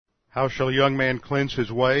How shall a young man cleanse his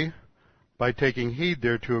way? By taking heed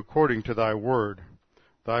thereto according to thy word.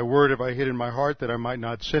 Thy word have I hid in my heart, that I might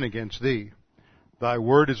not sin against thee. Thy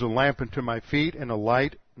word is a lamp unto my feet, and a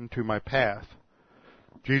light unto my path.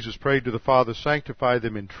 Jesus prayed to the Father, sanctify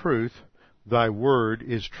them in truth. Thy word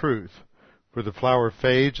is truth. For the flower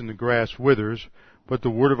fades and the grass withers, but the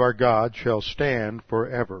word of our God shall stand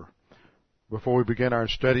forever. Before we begin our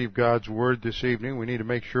study of God's word this evening, we need to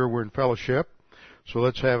make sure we're in fellowship. So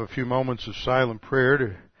let's have a few moments of silent prayer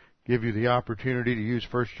to give you the opportunity to use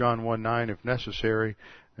 1 John 1:9 if necessary,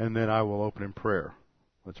 and then I will open in prayer.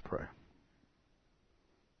 Let's pray.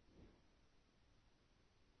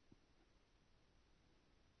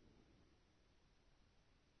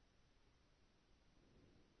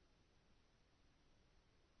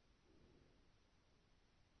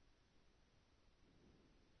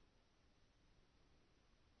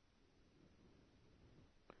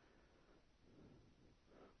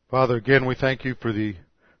 Father, again, we thank you for the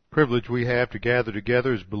privilege we have to gather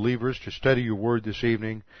together as believers to study your word this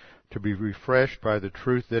evening, to be refreshed by the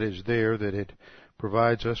truth that is there, that it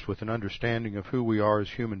provides us with an understanding of who we are as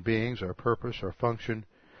human beings, our purpose, our function,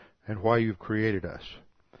 and why you've created us.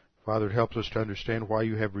 Father, it helps us to understand why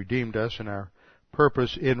you have redeemed us, and our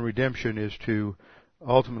purpose in redemption is to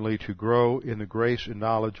ultimately to grow in the grace and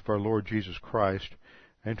knowledge of our Lord Jesus Christ,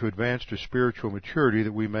 and to advance to spiritual maturity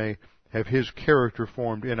that we may have His character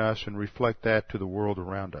formed in us and reflect that to the world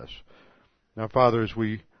around us. Now, Father, as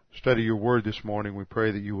we study your word this morning, we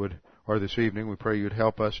pray that you would, or this evening, we pray you would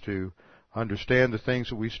help us to understand the things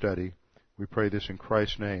that we study. We pray this in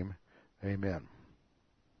Christ's name. Amen.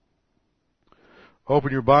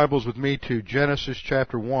 Open your Bibles with me to Genesis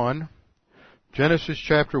chapter 1. Genesis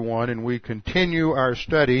chapter 1, and we continue our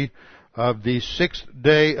study of the sixth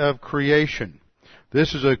day of creation.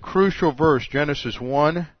 This is a crucial verse, Genesis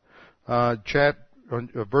 1.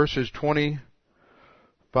 Verses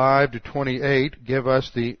 25 to 28 give us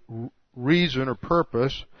the reason or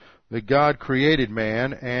purpose that God created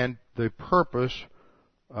man and the purpose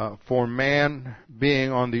for man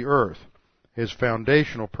being on the earth, his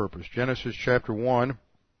foundational purpose. Genesis chapter 1,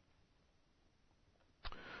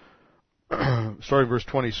 starting verse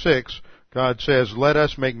 26, God says, "Let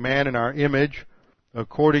us make man in our image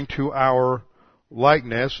according to our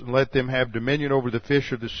likeness, and let them have dominion over the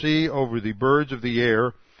fish of the sea, over the birds of the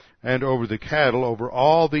air, and over the cattle, over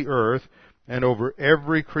all the earth, and over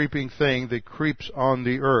every creeping thing that creeps on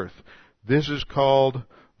the earth." This is called,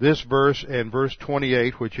 this verse and verse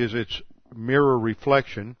 28, which is its mirror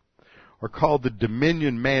reflection, are called the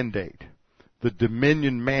dominion mandate. The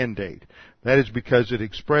dominion mandate. That is because it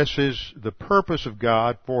expresses the purpose of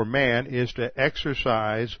God for man is to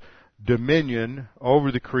exercise dominion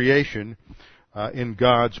over the creation in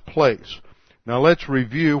God's place. Now let's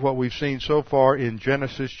review what we've seen so far in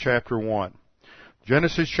Genesis chapter 1.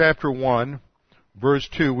 Genesis chapter 1, verse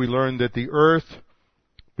 2, we learned that the earth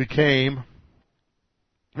became,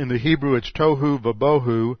 in the Hebrew it's tohu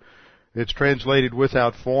vabohu, it's translated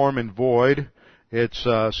without form and void. It's,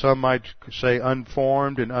 some might say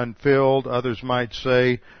unformed and unfilled, others might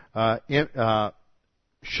say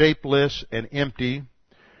shapeless and empty.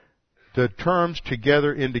 The terms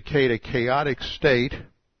together indicate a chaotic state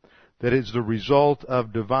that is the result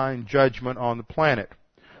of divine judgment on the planet.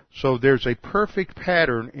 So there's a perfect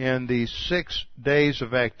pattern in these 6 days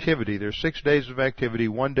of activity. There's 6 days of activity,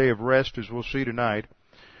 1 day of rest, as we'll see tonight.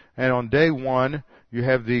 And on day 1, you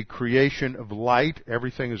have the creation of light.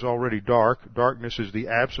 Everything is already dark. Darkness is the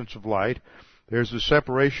absence of light. There's the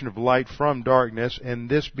separation of light from darkness, and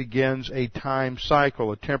this begins a time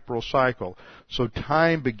cycle, a temporal cycle. So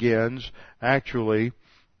time begins, actually,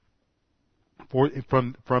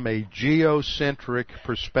 from a geocentric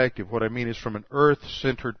perspective. What I mean is from an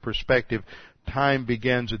earth-centered perspective, time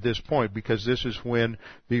begins at this point, because this is when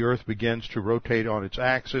the earth begins to rotate on its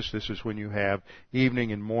axis. This is when you have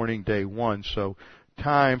evening and morning, day 1. So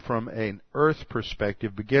time from an earth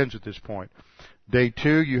perspective begins at this point. Day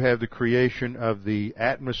 2, you have the creation of the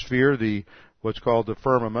atmosphere, what's called the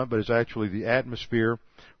firmament, but it's actually the atmosphere,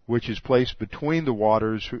 which is placed between the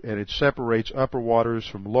waters, and it separates upper waters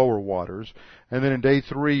from lower waters. And then in day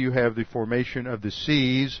 3, you have the formation of the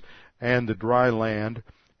seas and the dry land,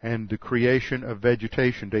 and the creation of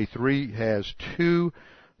vegetation. Day 3 has 2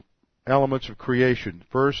 elements of creation.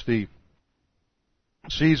 First, the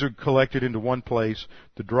seas are collected into one place,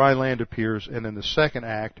 the dry land appears, and then the second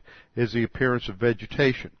act is the appearance of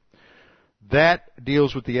vegetation. That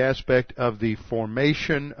deals with the aspect of the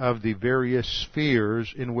formation of the various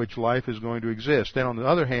spheres in which life is going to exist. Then on the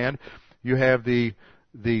other hand, you have the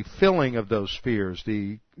filling of those spheres,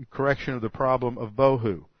 the correction of the problem of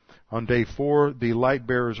bohu. On day 4, the light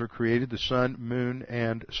bearers are created. The sun, moon,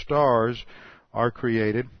 and stars are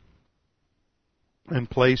created and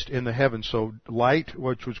placed in the heavens. So light,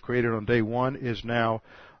 which was created on day 1, is now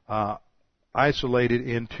isolated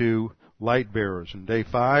into light bearers. On day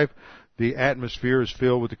 5, the atmosphere is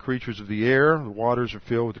filled with the creatures of the air. The waters are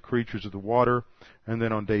filled with the creatures of the water. And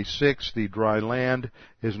then on day 6, the dry land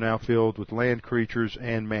is now filled with land creatures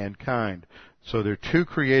and mankind. So there are 2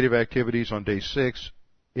 creative activities on day 6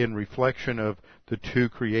 in reflection of the 2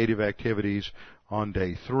 creative activities on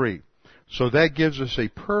day 3. So that gives us a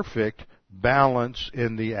perfect balance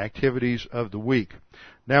in the activities of the week.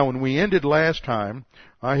 Now, when we ended last time,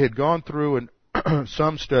 I had gone through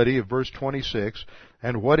some study of verse 26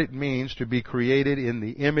 and what it means to be created in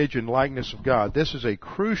the image and likeness of God. This is a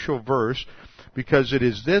crucial verse because it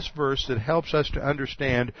is this verse that helps us to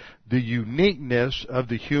understand the uniqueness of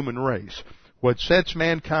the human race. What sets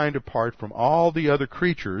mankind apart from all the other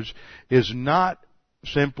creatures is not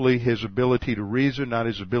simply his ability to reason, not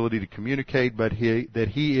his ability to communicate, but that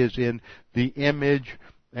he is in the image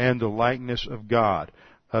and the likeness of God.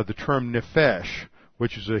 The term nephesh,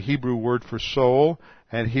 which is a Hebrew word for soul,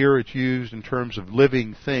 and here it's used in terms of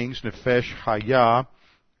living things, nephesh hayah.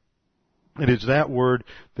 It is that word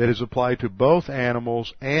that is applied to both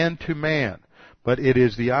animals and to man. But it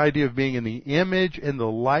is the idea of being in the image and the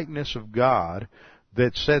likeness of God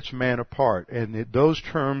that sets man apart. And those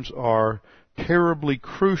terms are terribly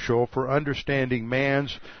crucial for understanding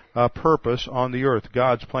man's purpose on the earth,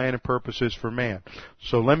 God's plan and purposes for man.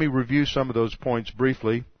 So let me review some of those points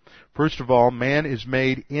briefly. First of all, man is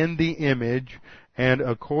made in the image and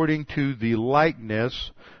according to the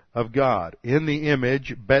likeness of God. In the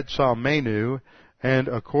image, betsalmenu, and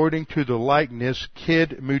according to the likeness,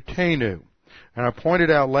 kid mutenu. And I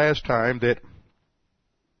pointed out last time that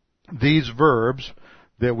these verbs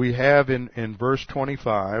that we have in verse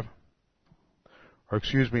 25,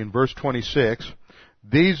 in verse 26,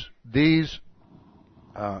 these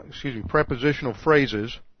prepositional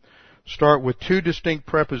phrases start with 2 distinct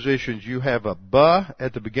prepositions. You have a ba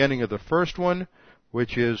at the beginning of the first one,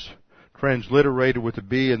 which is transliterated with a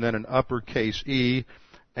B and then an uppercase E,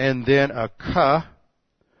 and then a ka,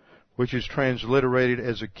 which is transliterated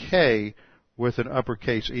as a K with an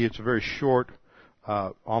uppercase E. It's a very short,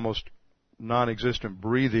 almost non-existent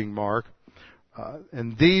breathing mark.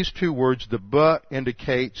 And these 2 words, the ba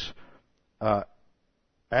indicates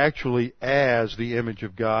actually as the image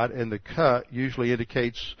of God, and the ka usually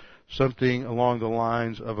indicates something along the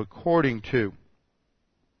lines of according to.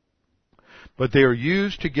 But they are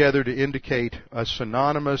used together to indicate a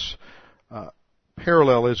synonymous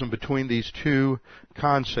parallelism between these 2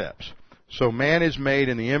 concepts. So man is made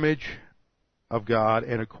in the image of God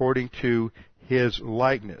and according to his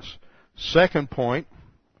likeness. Second point,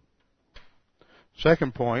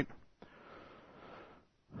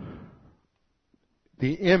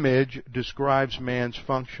 the image describes man's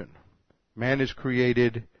function. Man is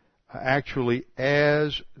created actually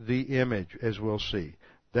as the image, as we'll see.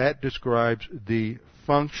 That describes the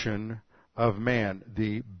function of man.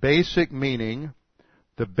 The basic meaning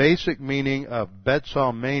of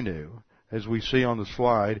betsalmenu, as we see on the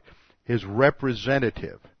slide, is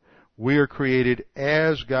representative. We are created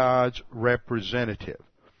as God's representative.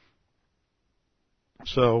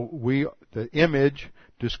 So the image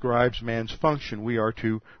describes man's function. We are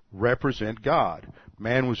to represent God.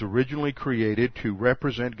 Man was originally created to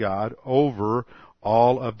represent God over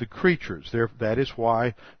all of the creatures. That is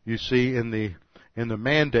why you see in the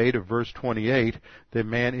mandate of verse 28 that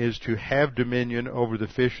man is to have dominion over the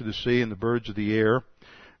fish of the sea and the birds of the air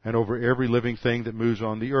and over every living thing that moves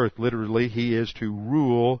on the earth. Literally, he is to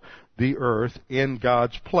rule the earth in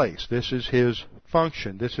God's place. This is his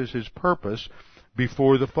function. This is his purpose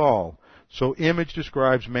before the fall. So image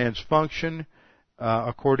describes man's function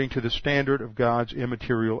according to the standard of God's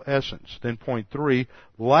immaterial essence. Then point 3,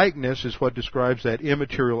 likeness is what describes that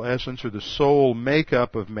immaterial essence or the soul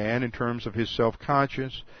makeup of man in terms of his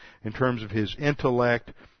self-conscious, in terms of his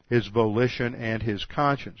intellect, his volition, and his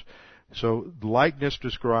conscience. So likeness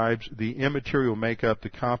describes the immaterial makeup, the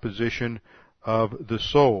composition of the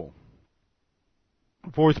soul.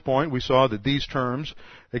 Fourth point, we saw that these terms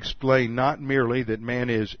explain not merely that man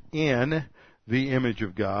is in the image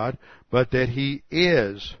of God, but that he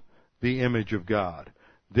is the image of God.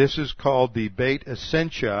 This is called the beit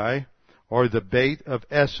essentiae, or the beit of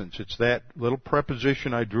essence. It's that little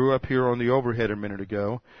preposition I drew up here on the overhead a minute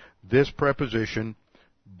ago. This preposition,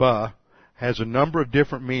 ba, has a number of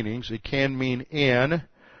different meanings. It can mean in,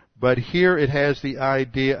 but here it has the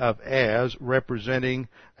idea of as, representing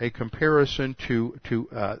a comparison to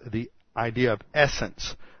the idea of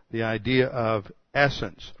essence. The idea of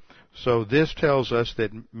essence. So this tells us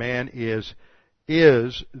that man is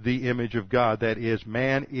the image of God. That is,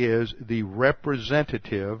 man is the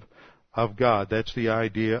representative of God. That's the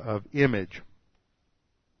idea of image.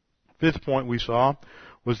 Fifth point we saw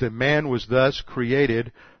was that man was thus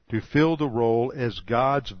created to fill the role as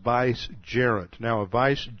God's vicegerent. Now, a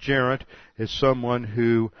vicegerent is someone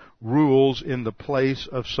who rules in the place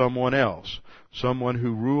of someone else. Someone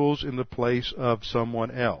who rules in the place of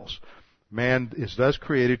someone else. Man is thus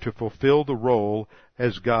created to fulfill the role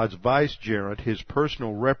as God's vicegerent, his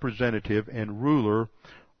personal representative and ruler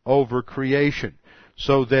over creation,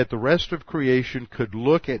 so that the rest of creation could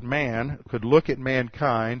look at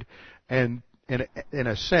mankind, and in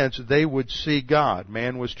a sense, they would see God.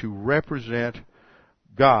 Man was to represent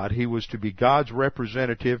God. He was to be God's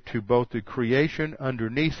representative to both the creation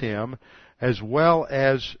underneath him as well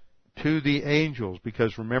as to the angels,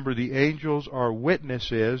 because remember, the angels are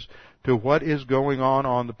witnesses to what is going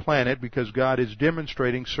on the planet, because God is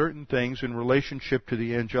demonstrating certain things in relationship to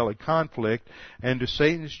the angelic conflict and to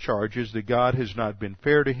Satan's charges that God has not been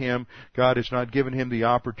fair to him. God has not given him the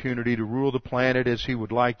opportunity to rule the planet as he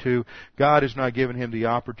would like to. God has not given him the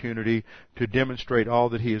opportunity to demonstrate all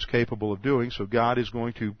that he is capable of doing. So God is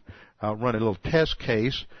going to run a little test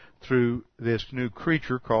case through this new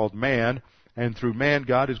creature called man. And through man,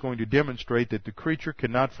 God is going to demonstrate that the creature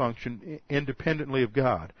cannot function independently of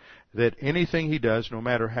God. That anything he does, no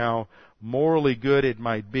matter how morally good it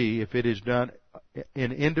might be, if it is done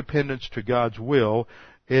in independence to God's will,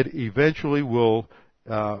 it eventually will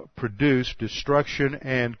produce destruction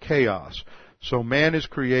and chaos. So man is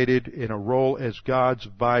created in a role as God's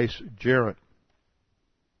vicegerent.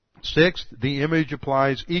 Sixth, the image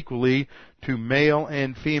applies equally to male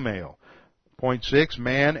and female. Point 6,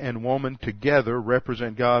 man and woman together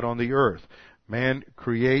represent God on the earth. Man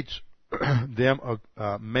creates them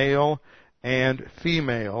male and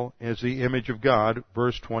female as the image of God,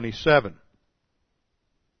 verse 27.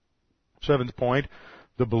 Seventh point,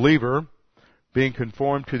 the believer, being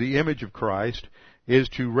conformed to the image of Christ, is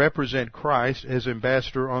to represent Christ as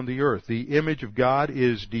ambassador on the earth. The image of God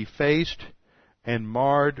is defaced and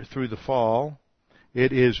marred through the fall.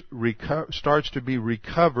 It is starts to be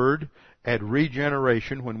recovered at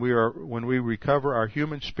regeneration when we recover our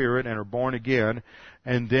human spirit and are born again,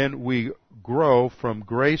 and then we grow from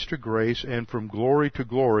grace to grace and from glory to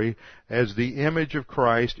glory as the image of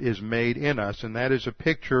Christ is made in us, and that is a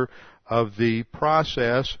picture of the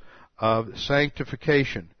process of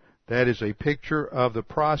sanctification. That is a picture of the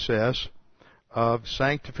process of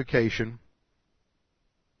sanctification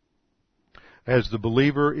as the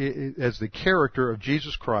believer, as the character of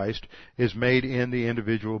Jesus Christ is made in the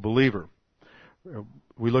individual believer.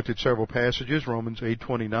 We looked at several passages, Romans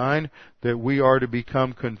 8:29, that we are to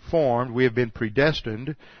become conformed. We have been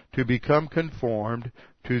predestined to become conformed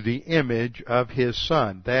to the image of His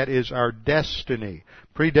Son. That is our destiny.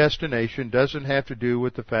 Predestination doesn't have to do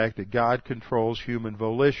with the fact that God controls human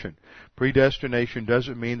volition. Predestination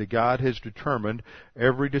doesn't mean that God has determined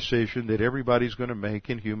every decision that everybody's going to make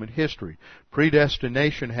in human history.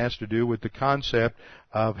 Predestination has to do with the concept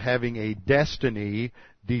of having a destiny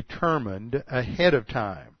determined ahead of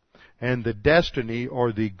time. And the destiny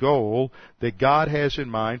or the goal that God has in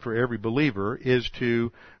mind for every believer is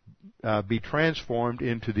to be transformed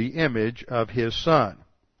into the image of His Son.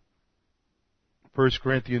 1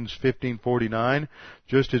 Corinthians 15:49,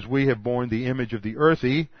 just as we have borne the image of the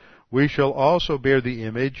earthy, we shall also bear the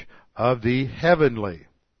image of the heavenly.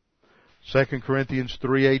 2 Corinthians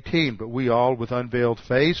 3:18, but we all with unveiled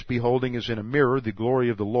face, beholding as in a mirror the glory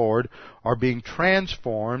of the Lord, are being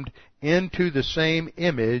transformed into the same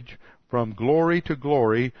image from glory to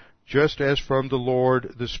glory, just as from the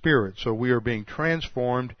Lord the Spirit. So we are being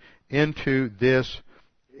transformed into this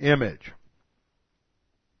image.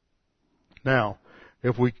 Now,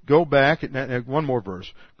 if we go back, one more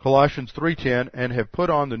verse, Colossians 3:10, and have put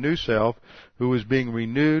on the new self, who is being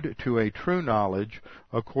renewed to a true knowledge,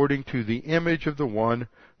 according to the image of the one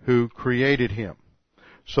who created him.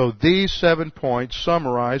 So these 7 points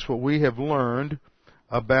summarize what we have learned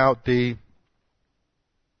about the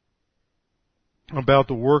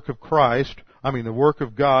work of the work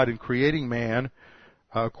of God in creating man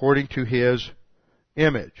according to His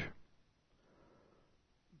image.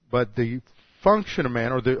 But the function of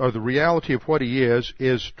man, or the reality of what he is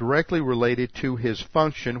directly related to his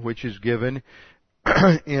function, which is given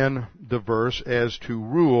in the verse as to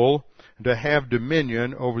rule, to have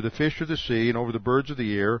dominion over the fish of the sea, and over the birds of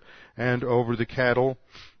the air, and over the cattle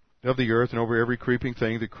of the earth, and over every creeping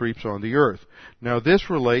thing that creeps on the earth. Now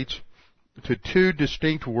this relates to 2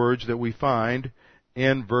 distinct words that we find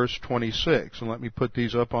in verse 26. And let me put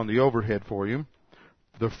these up on the overhead for you.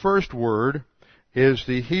 The first word is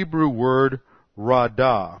the Hebrew word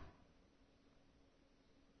radah.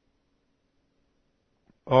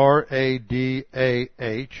 R-A-D-A-H.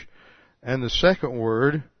 And the second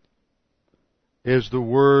word is the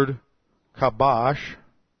word kabash.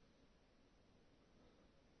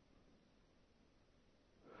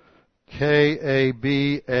 K-A-B-A-S-H.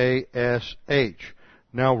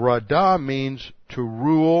 Now, radah means to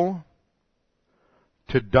rule,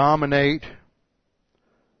 to dominate,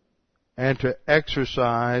 and to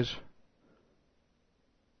exercise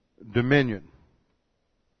dominion.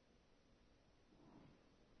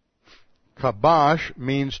 Kabash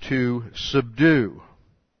means to subdue,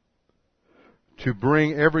 to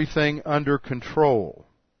bring everything under control,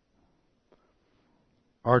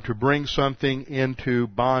 or to bring something into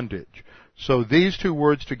bondage. So these two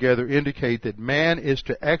words together indicate that man is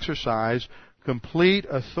to exercise complete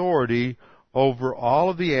authority over all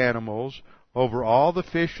of the animals, over all the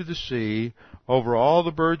fish of the sea, over all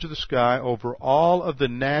the birds of the sky, over all of the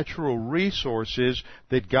natural resources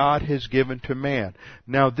that God has given to man.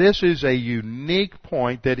 Now, this is a unique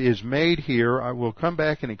point that is made here. I will come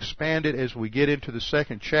back and expand it as we get into the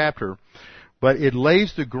second chapter, but it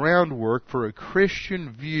lays the groundwork for a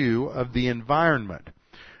Christian view of the environment.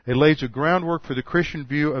 It lays a groundwork for the Christian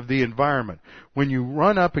view of the environment. When you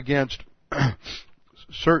run up against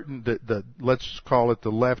let's call it the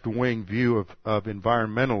left-wing view of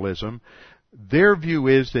environmentalism, their view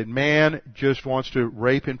is that man just wants to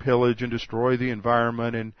rape and pillage and destroy the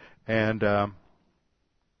environment, and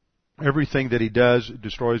everything that he does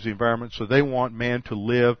destroys the environment. So they want man to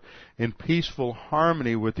live in peaceful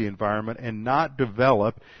harmony with the environment and not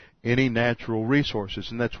develop any natural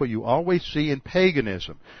resources. And that's what you always see in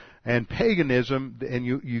paganism. And paganism, and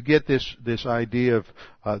you get this idea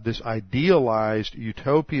of this idealized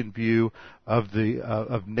utopian view of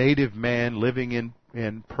of native man living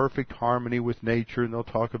in perfect harmony with nature. And they'll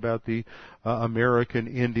talk about the American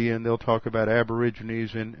Indian. They'll talk about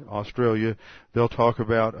Aborigines in Australia. They'll talk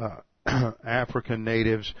about African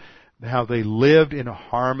natives, how they lived in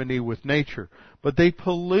harmony with nature. But they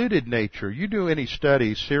polluted nature. You do any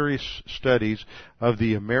studies, serious studies of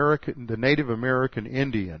the Native American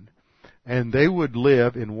Indian, and they would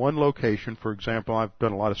live in one location. For example, I've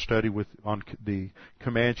done a lot of study on the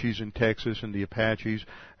Comanches in Texas and the Apaches,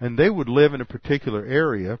 and they would live in a particular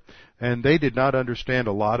area, and they did not understand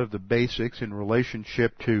a lot of the basics in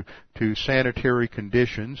relationship to sanitary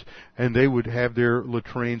conditions, and they would have their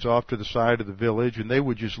latrines off to the side of the village, and they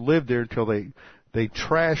would just live there until they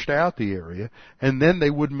trashed out the area, and then they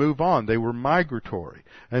would move on. They were migratory.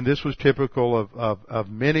 And this was typical of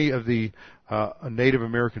many of the Native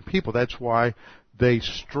American people. That's why they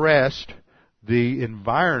stressed the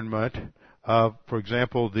environment of, for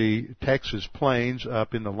example, the Texas Plains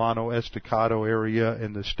up in the Llano Estacado area,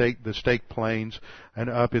 and the Stake Plains, and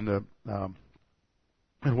up in the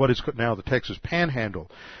and what is now the Texas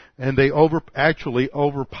Panhandle. And they actually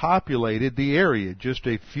overpopulated the area. Just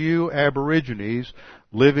a few Aborigines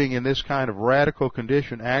living in this kind of radical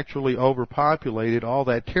condition actually overpopulated all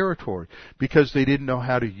that territory because they didn't know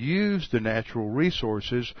how to use the natural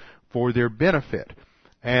resources for their benefit.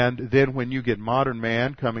 And then when you get modern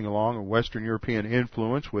man coming along, a Western European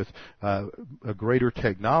influence with a greater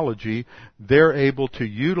technology, they're able to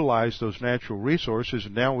utilize those natural resources,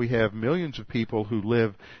 and now we have millions of people who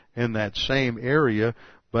live in that same area,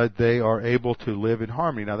 but they are able to live in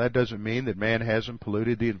harmony. Now, that doesn't mean that man hasn't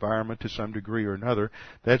polluted the environment to some degree or another.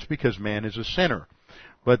 That's because man is a sinner.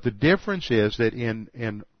 But the difference is that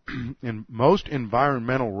in most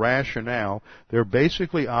environmental rationale, they're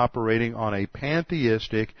basically operating on a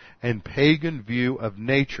pantheistic and pagan view of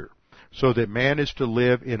nature, so that man is to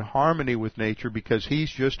live in harmony with nature because he's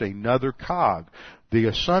just another cog. The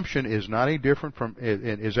assumption is not any different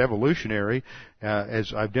is evolutionary.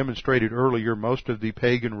 As I've demonstrated earlier, most of the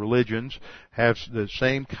pagan religions have the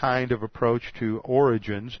same kind of approach to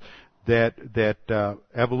origins that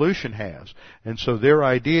evolution has. And so their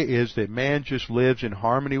idea is that man just lives in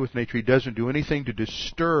harmony with nature. He doesn't do anything to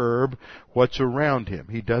disturb what's around him.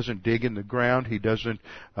 He doesn't dig in the ground. He doesn't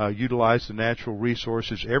utilize the natural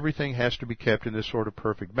resources. Everything has to be kept in this sort of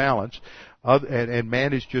perfect balance. And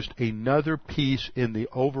man is just another piece in the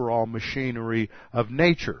overall machinery of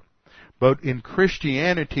nature. But in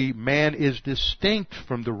Christianity, man is distinct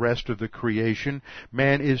from the rest of the creation.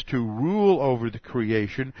 Man is to rule over the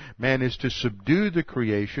creation. Man is to subdue the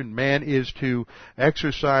creation. Man is to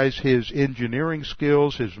exercise his engineering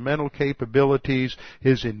skills, his mental capabilities,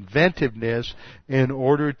 his inventiveness in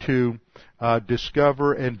order to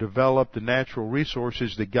discover and develop the natural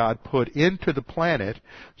resources that God put into the planet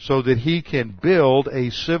so that he can build a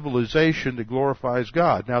civilization that glorifies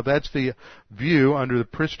God. Now that's the view under the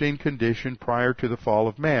pristine condition prior to the fall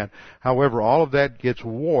of man. However, all of that gets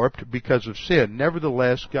warped because of sin.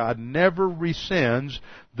 Nevertheless, God never rescinds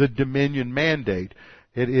the dominion mandate.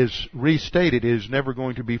 It is restated. It is never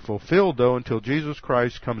going to be fulfilled, though, until Jesus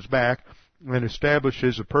Christ comes back and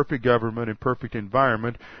establishes a perfect government and perfect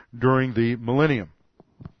environment during the millennium.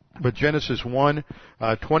 But Genesis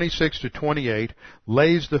 1:26 to 28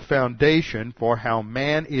 lays the foundation for how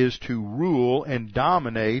man is to rule and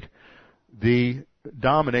dominate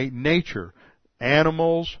nature.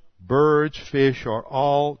 Animals, birds, fish are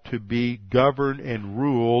all to be governed and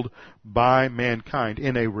ruled by mankind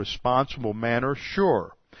in a responsible manner,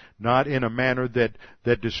 sure. Not in a manner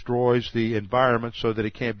that destroys the environment so that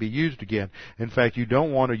it can't be used again. In fact, you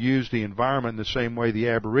don't want to use the environment in the same way the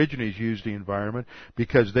Aborigines used the environment,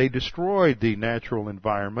 because they destroyed the natural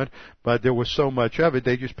environment, but there was so much of it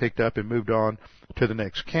they just picked up and moved on to the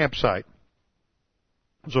next campsite.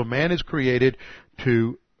 So man is created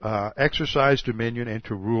to exercise dominion and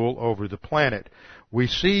to rule over the planet. We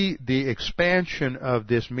see the expansion of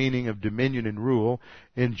this meaning of dominion and rule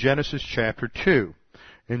in Genesis chapter 2.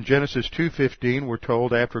 In Genesis 2:15, we're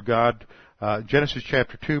told after God, Genesis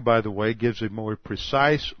chapter 2, by the way, gives a more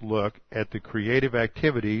precise look at the creative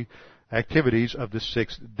activities of the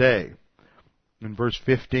sixth day. In verse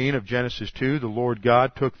 15 of Genesis 2, the Lord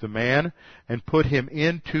God took the man and put him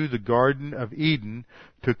into the Garden of Eden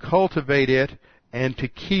to cultivate it and to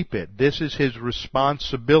keep it. This is his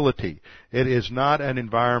responsibility. It is not an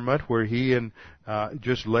environment where he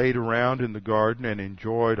just laid around in the garden and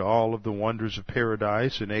enjoyed all of the wonders of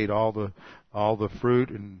paradise and ate all the fruit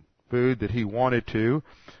and food that he wanted to.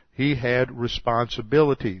 He had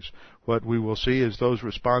responsibilities. What we will see is those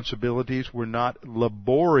responsibilities were not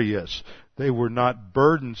laborious. They were not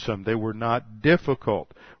burdensome. They were not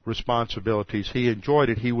difficult responsibilities. He enjoyed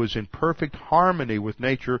it. He was in perfect harmony with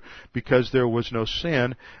nature because there was no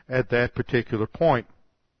sin at that particular point.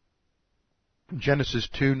 Genesis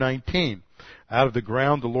 2:19. Out of the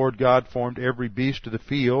ground the Lord God formed every beast of the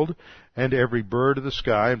field and every bird of the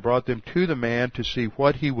sky and brought them to the man to see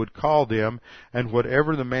what he would call them, and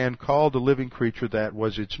whatever the man called the living creature, that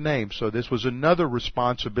was its name. So this was another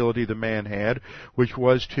responsibility the man had, which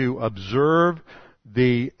was to observe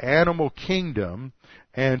the animal kingdom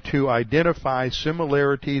and to identify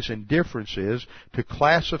similarities and differences, to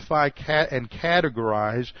classify and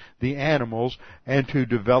categorize the animals, and to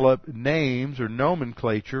develop names or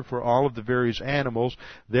nomenclature for all of the various animals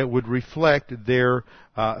that would reflect their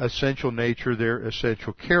essential nature, their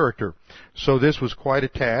essential character. So this was quite a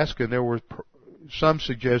task, and there were some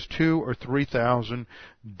suggest 2,000 or 3,000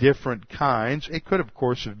 different kinds. It could, of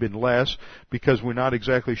course, have been less because we're not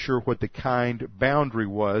exactly sure what the kind boundary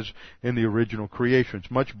was in the original creation.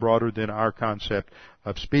 It's much broader than our concept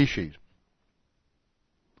of species.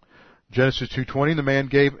 Genesis 2:20, the man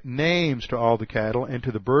gave names to all the cattle and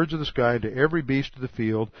to the birds of the sky and to every beast of the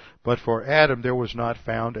field, but for Adam there was not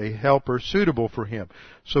found a helper suitable for him.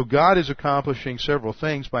 So God is accomplishing several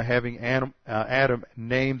things by having Adam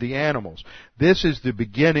name the animals. This is the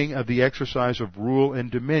beginning of the exercise of rule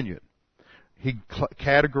and dominion. He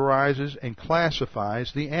categorizes and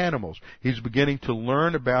classifies the animals. He's beginning to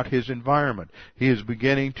learn about his environment. He is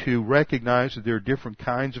beginning to recognize that there are different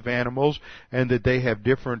kinds of animals and that they have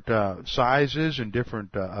different sizes and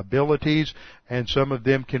different abilities, and some of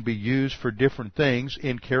them can be used for different things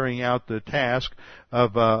in carrying out the task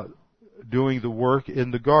of doing the work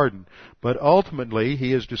in the garden. But ultimately,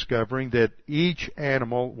 he is discovering that each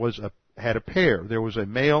animal had a pair. There was a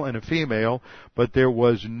male and a female, but there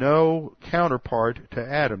was no counterpart to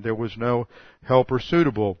Adam. There was no helper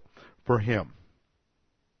suitable for him.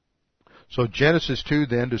 So Genesis 2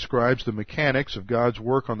 then describes the mechanics of God's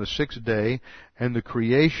work on the sixth day and the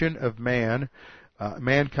creation of mankind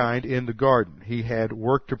in the garden. He had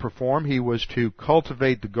work to perform. He was to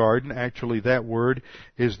cultivate the garden. Actually, that word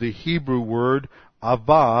is the Hebrew word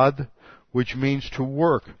avad, which means to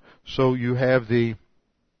work. So you have the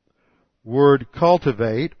word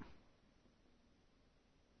cultivate.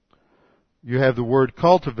 You have the word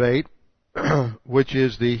cultivate, which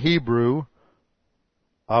is the Hebrew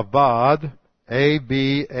avad, A-B-A-D-H,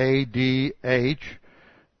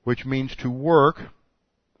 which means to work.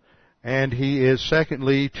 And he is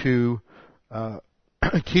secondly to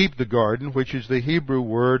keep the garden, which is the Hebrew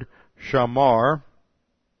word shamar,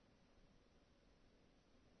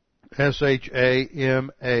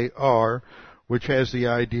 S-H-A-M-A-R, which has the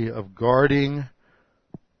idea of guarding,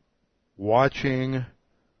 watching,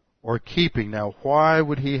 or keeping. Now, why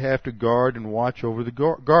would he have to guard and watch over the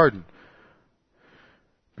garden?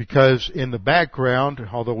 Because in the background,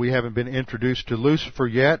 although we haven't been introduced to Lucifer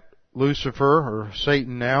yet, Lucifer, or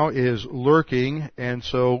Satan now, is lurking, and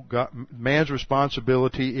so man's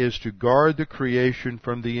responsibility is to guard the creation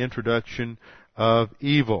from the introduction of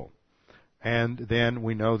evil. And then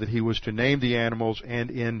we know that he was to name the animals, and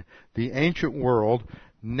in the ancient world,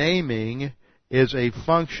 naming is a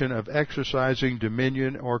function of exercising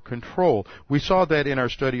dominion or control. We saw that in our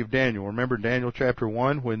study of Daniel. Remember Daniel chapter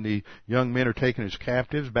 1, when the young men are taken as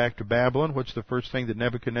captives back to Babylon, what's the first thing that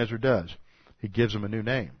Nebuchadnezzar does? He gives them a new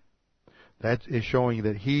name. That is showing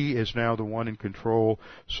that he is now the one in control.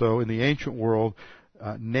 So in the ancient world,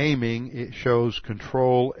 naming, it shows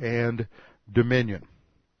control and dominion.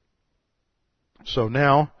 So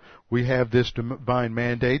now we have this divine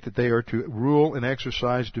mandate that they are to rule and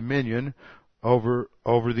exercise dominion over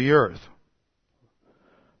the earth.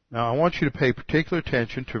 Now I want you to pay particular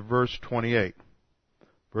attention to verse 28.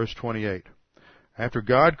 Verse 28. After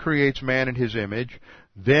God creates man in his image,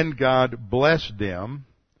 then God blessed them,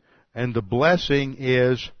 and the blessing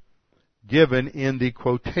is given in the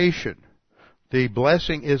quotation. The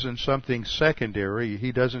blessing isn't something secondary.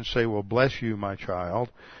 He doesn't say, well, bless you, my child.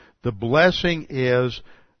 The blessing is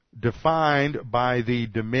defined by the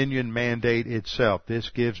dominion mandate itself. This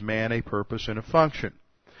gives man a purpose and a function.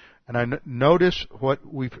 And I notice what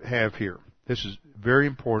we have here. This is very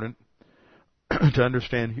important to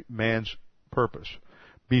understand man's purpose.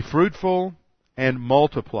 Be fruitful and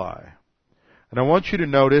multiply. And I want you to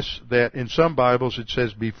notice that in some Bibles it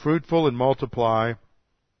says, be fruitful and multiply, :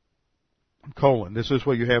 This is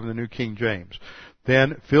what you have in the New King James.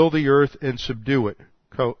 Then fill the earth and subdue it, :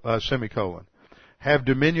 Have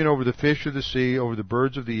dominion over the fish of the sea, over the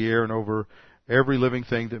birds of the air, and over every living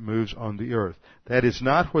thing that moves on the earth. That is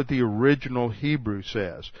not what the original Hebrew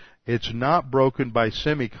says. It's not broken by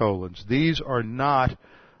semicolons. These are not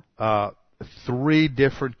three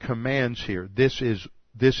different commands here. This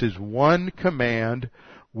is one command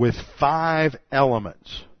with 5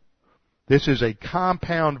 elements. This is a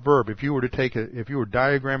compound verb. If you were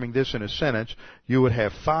diagramming this in a sentence, you would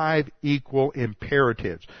have 5 equal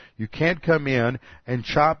imperatives. You can't come in and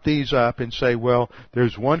chop these up and say, well,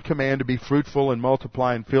 there's one command to be fruitful and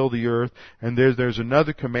multiply and fill the earth, and there's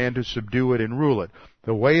another command to subdue it and rule it.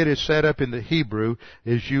 The way it is set up in the Hebrew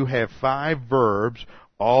is you have 5 verbs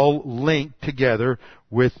all linked together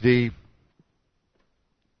with the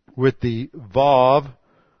vav,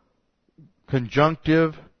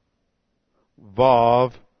 conjunctive,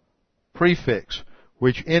 vav, prefix,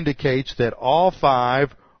 which indicates that all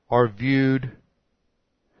 5 are viewed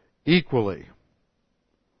equally.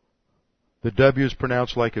 The W is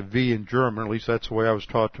pronounced like a V in German, at least that's the way I was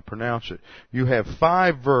taught to pronounce it. You have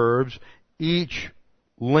 5 verbs, each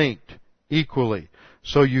linked equally.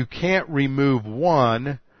 So you can't remove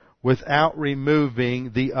one without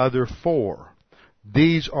removing the other 4.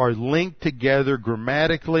 These are linked together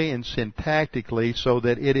grammatically and syntactically so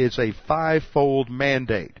that it is a 5-fold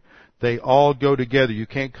mandate. They all go together. You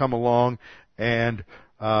can't come along and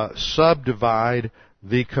subdivide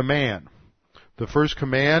the command. The first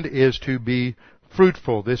command is to be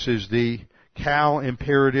fruitful. This is the Cal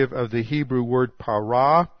imperative of the Hebrew word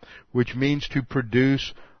para, which means to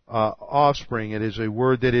produce offspring. It is a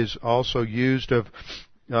word that is also used of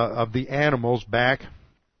the animals back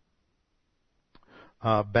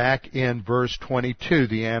in verse 22.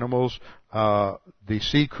 The animals, the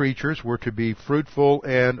sea creatures, were to be fruitful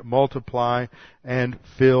and multiply and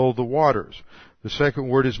fill the waters. The second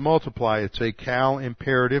word is multiply. It's a Cal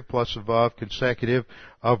imperative plus a vav consecutive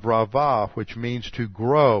of ravah, which means to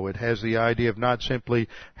grow. It has the idea of not simply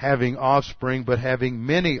having offspring, but having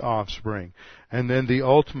many offspring. And then the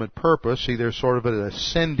ultimate purpose, see there's sort of an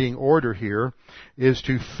ascending order here, is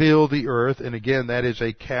to fill the earth. And again, that is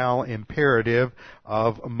a Cal imperative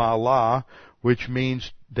of malah, which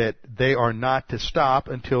means that they are not to stop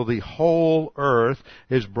until the whole earth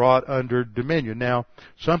is brought under dominion. Now,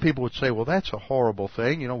 some people would say, well, that's a horrible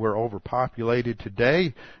thing. You know, we're overpopulated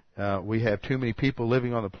today. We have too many people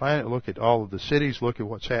living on the planet. Look at all of the cities. Look at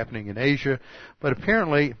what's happening in Asia. But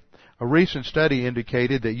apparently, a recent study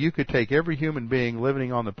indicated that you could take every human being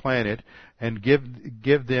living on the planet and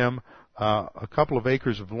give them a couple of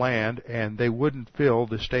acres of land, and they wouldn't fill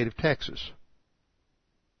the state of Texas.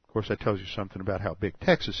 Of course, that tells you something about how big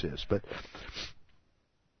Texas is. But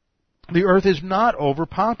the earth is not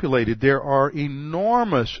overpopulated. There are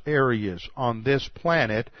enormous areas on this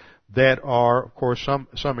planet that are, of course,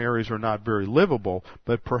 some areas are not very livable,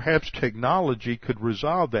 but perhaps technology could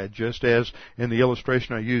resolve that, just as in the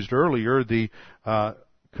illustration I used earlier, the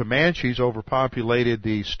Comanches overpopulated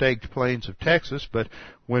the staked plains of Texas, but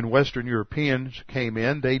when Western Europeans came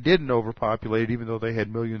in, they didn't overpopulate even though they had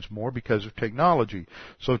millions more because of technology.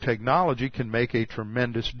 So technology can make a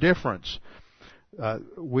tremendous difference.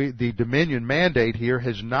 The dominion mandate here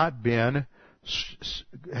has not been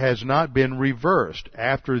reversed.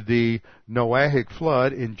 After the Noahic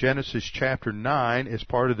flood in Genesis chapter 9, as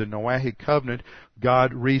part of the Noahic covenant,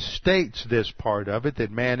 God restates this part of it,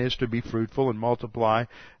 that man is to be fruitful and multiply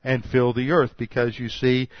and fill the earth, because you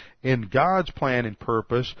see, in God's plan and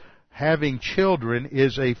purpose, having children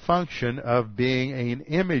is a function of being an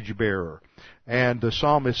image bearer. And the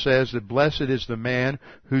psalmist says that blessed is the man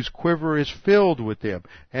whose quiver is filled with them.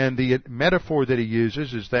 And the metaphor that he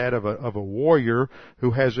uses is that of a warrior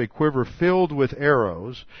who has a quiver filled with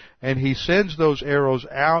arrows, and he sends those arrows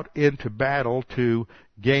out into battle to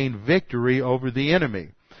gain victory over the enemy.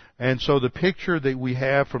 And so the picture that we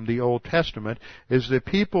have from the Old Testament is that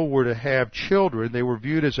people were to have children. They were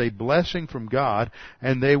viewed as a blessing from God,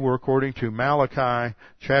 and they were, according to Malachi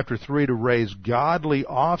chapter 3, to raise godly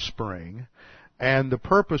offspring. And the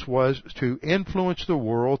purpose was to influence the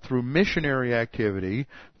world through missionary activity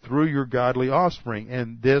through your godly offspring.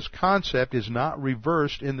 And this concept is not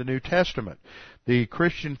reversed in the New Testament. The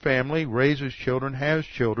Christian family raises children, has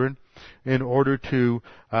children, in order to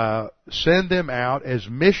send them out as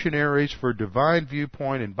missionaries for divine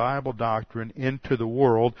viewpoint and Bible doctrine into the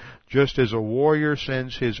world, just as a warrior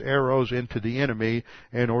sends his arrows into the enemy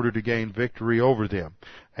in order to gain victory over them.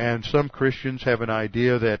 And some Christians have an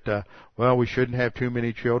idea that, we shouldn't have too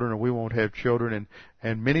many children or we won't have children.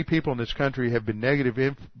 And many people in this country have been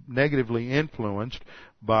negatively influenced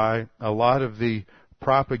by a lot of the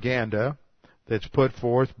propaganda that's put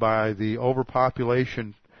forth by the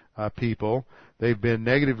overpopulation people. They've been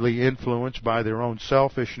negatively influenced by their own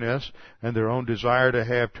selfishness and their own desire to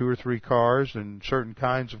have 2 or 3 cars and certain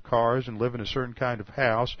kinds of cars and live in a certain kind of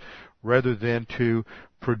house, rather than to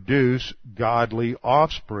produce godly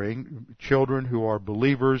offspring, children who are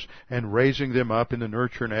believers, and raising them up in the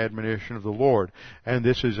nurture and admonition of the Lord. And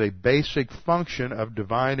this is a basic function of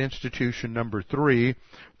divine institution number 3,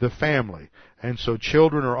 the family. And so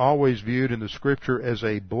children are always viewed in the Scripture as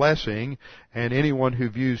a blessing, and anyone who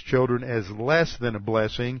views children as less than a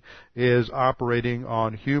blessing is operating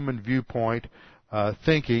on human viewpoint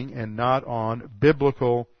thinking and not on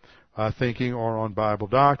biblical thinking or on Bible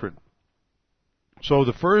doctrine. So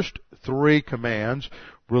the first 3 commands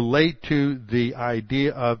relate to the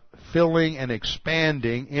idea of filling and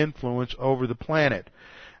expanding influence over the planet.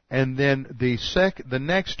 And then the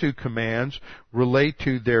next 2 commands relate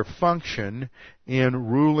to their function in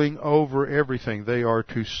ruling over everything. They are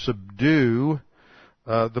to subdue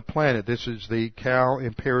the planet. This is the Cal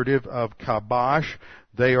imperative of kabosh.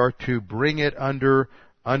 They are to bring it under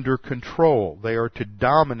control. They are to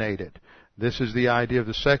dominate it. This is the idea of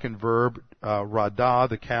the second verb, radah,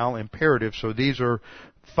 the Cal imperative. So these are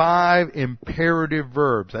 5 imperative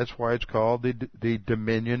verbs. That's why it's called the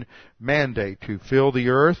dominion mandate, to fill the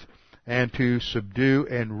earth and to subdue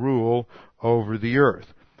and rule over the earth.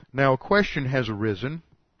 Now, a question has arisen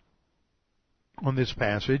on this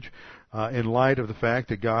passage in light of the fact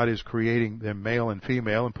that God is creating them male and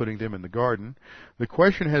female and putting them in the garden. The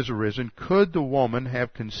question has arisen, could the woman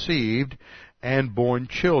have conceived and borne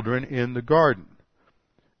children in the garden?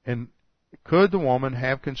 And could the woman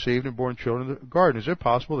have conceived and borne children in the garden? Is it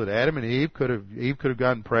possible that Adam and Eve could have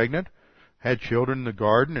gotten pregnant, had children in the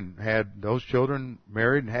garden, and had those children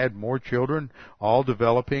married and had more children, all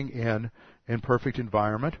developing in perfect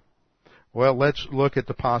environment? Well, let's look at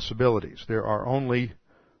the possibilities. There are only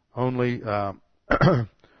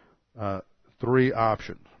 3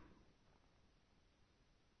 options.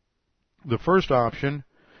 The first option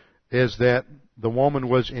is that the woman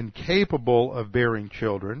was incapable of bearing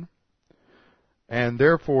children, and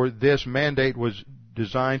therefore this mandate was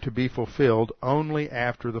designed to be fulfilled only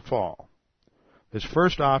after the fall. This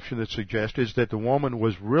first option that suggests is that the woman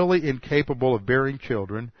was really incapable of bearing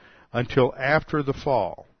children until after the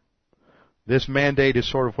fall. This mandate is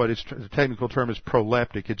sort of what the technical term is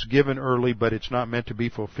proleptic. It's given early, but it's not meant to be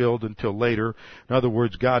fulfilled until later. In other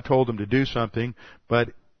words, God told them to do something, but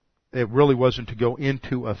it really wasn't to go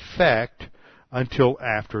into effect until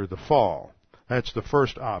after the fall. That's the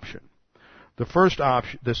first option.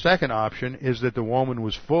 The second option is that the woman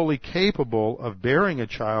was fully capable of bearing a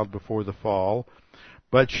child before the fall,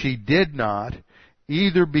 but she did not,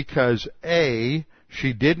 either because A,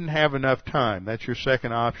 she didn't have enough time. That's your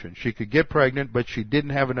second option. She could get pregnant, but she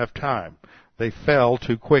didn't have enough time. They fell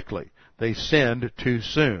too quickly. They sinned too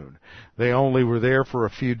soon. They only were there for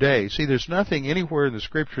a few days. See, there's nothing anywhere in the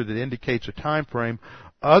Scripture that indicates a time frame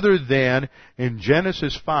other than in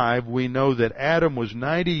Genesis 5, we know that Adam was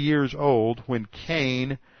 90 years old when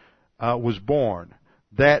Cain was born.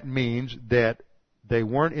 That means that they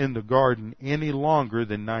weren't in the garden any longer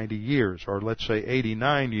than 90 years, or let's say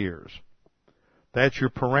 89 years. That's your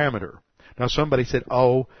parameter. Now somebody said,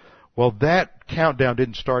 oh, well that countdown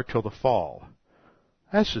didn't start till the fall.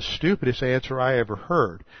 That's the stupidest answer I ever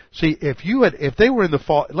heard. See, if they were in the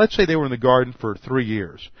fall, let's say they were in the garden for 3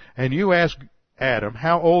 years, and you ask Adam,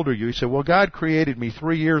 how old are you? He said, well, God created me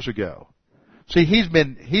 3 years ago. See, he's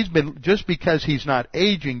been, just because he's not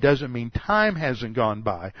aging doesn't mean time hasn't gone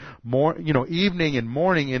by. Evening and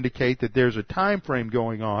morning indicate that there's a time frame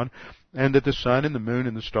going on, and that the sun and the moon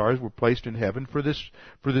and the stars were placed in heaven for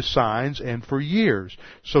the signs and for years.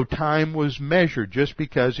 So time was measured. Just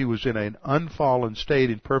because he was in an unfallen state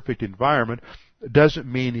in perfect environment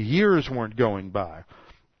doesn't mean years weren't going by.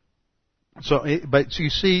 But you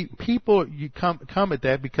see, people, you come at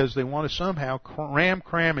that because they want to somehow cram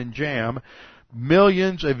and jam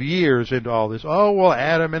millions of years into all this. Oh, well,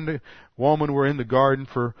 Adam and the woman were in the garden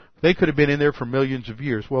they could have been in there for millions of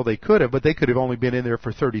years. Well, they could have, but they could have only been in there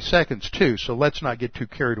for 30 seconds too. So let's not get too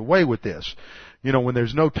carried away with this. When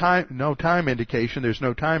there's no time indication, there's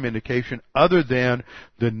no time indication other than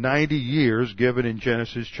the 90 years given in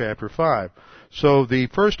Genesis chapter 5. So the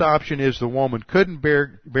first option is the woman couldn't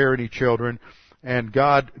bear any children, and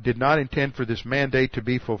God did not intend for this mandate to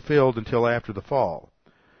be fulfilled until after the fall.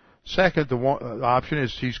 Second, the option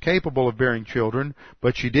is she's capable of bearing children,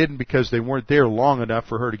 but she didn't because they weren't there long enough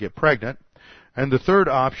for her to get pregnant. And the third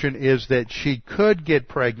option is that she could get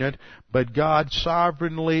pregnant, but God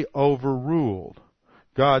sovereignly overruled.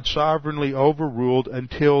 God sovereignly overruled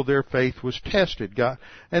until their faith was tested.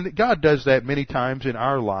 God does that many times in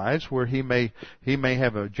our lives, where He may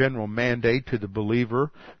have a general mandate to the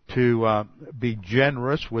believer to be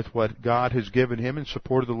generous with what God has given him in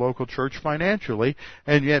support of the local church financially,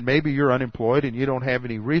 and yet maybe you're unemployed and you don't have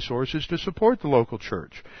any resources to support the local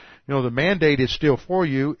church. The mandate is still for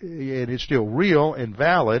you, and it's still real and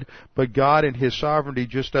valid, but God in His sovereignty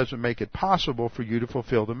just doesn't make it possible for you to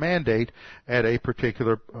fulfill the mandate at a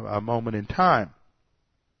particular moment in time.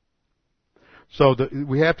 So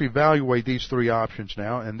we have to evaluate these three options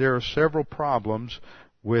now, and there are several problems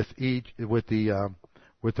with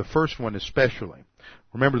the first one especially.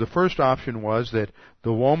 Remember, the first option was that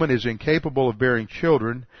the woman is incapable of bearing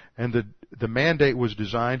children, and the mandate was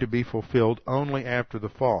designed to be fulfilled only after the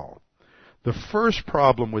fall. The first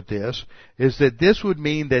problem with this is that this would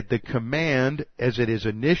mean that the command, as it is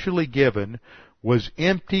initially given, was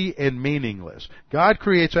empty and meaningless. God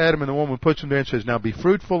creates Adam and the woman, puts them there and says, now be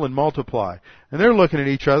fruitful and multiply. And they're looking at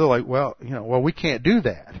each other like, well, we can't do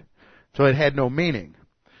that. So it had no meaning.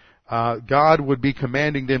 God would be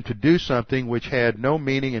commanding them to do something which had no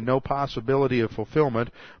meaning and no possibility of fulfillment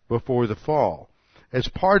before the fall. As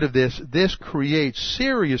part of this creates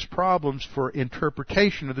serious problems for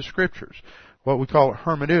interpretation of the Scriptures, what we call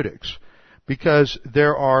hermeneutics, because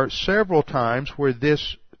there are several times where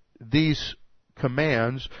these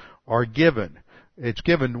commands are given. It's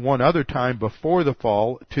given one other time before the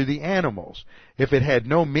fall to the animals. If it had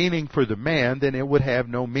no meaning for the man, then it would have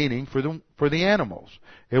no meaning for the animals.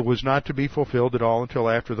 It was not to be fulfilled at all until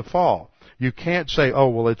after the fall. You can't say, oh,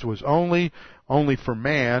 well, it was only for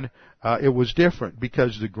man. It was different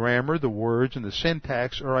because the grammar, the words, and the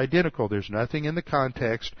syntax are identical. There's nothing in the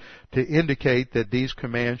context to indicate that these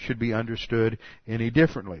commands should be understood any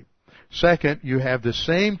differently. Second, you have the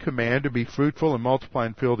same command to be fruitful and multiply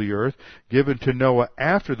and fill the earth given to Noah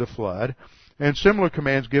after the flood, and similar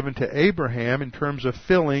commands given to Abraham in terms of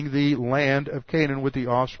filling the land of Canaan with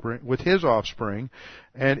his offspring.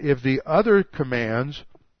 And if the other commands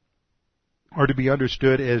are to be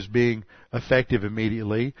understood as being effective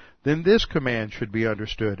immediately, then this command should be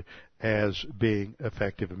understood as being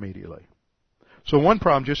effective immediately. So one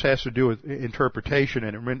problem just has to do with interpretation,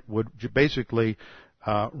 and it would basically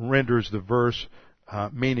renders the verse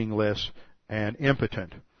meaningless and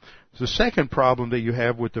impotent. The second problem that you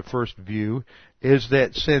have with the first view is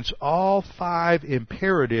that since all 5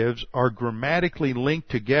 imperatives are grammatically linked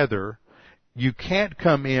together, you can't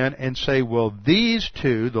come in and say, well, these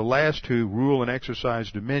two, the last two, rule and exercise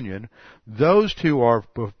dominion, those two are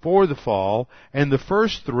before the fall, and the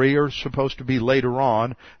first 3 are supposed to be later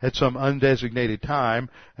on at some undesignated time,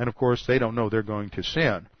 and of course they don't know they're going to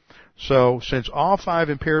sin. So, since all 5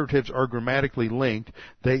 imperatives are grammatically linked,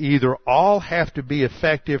 they either all have to be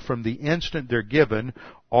effective from the instant they're given,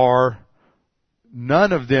 or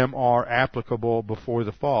none of them are applicable before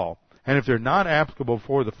the fall. And if they're not applicable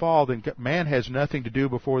before the fall, then man has nothing to do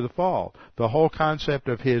before the fall. The whole concept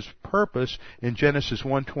of his purpose in Genesis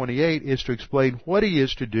 1:28 is to explain what he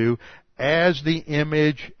is to do as the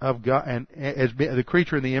image of God, and as the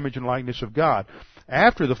creature in the image and likeness of God.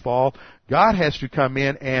 After the fall, God has to come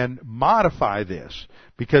in and modify this,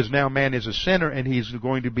 because now man is a sinner and he's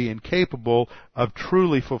going to be incapable of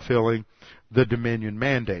truly fulfilling the dominion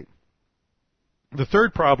mandate. The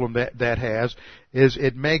third problem that has is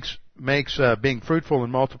it makes being fruitful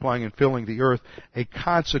and multiplying and filling the earth a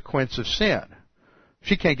consequence of sin.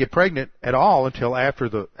 She can't get pregnant at all until after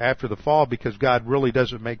the fall, because God really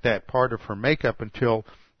doesn't make that part of her makeup until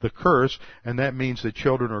the curse, and that means that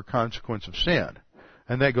children are a consequence of sin.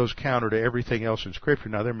 And that goes counter to everything else in Scripture.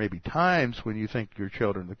 Now, there may be times when you think your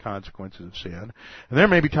children are the consequences of sin. And there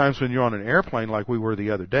may be times when you're on an airplane like we were the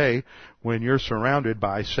other day, when you're surrounded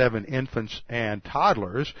by 7 infants and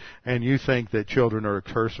toddlers, and you think that children are a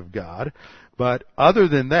curse of God. But other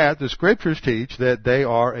than that, the Scriptures teach that they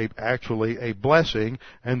are actually a blessing,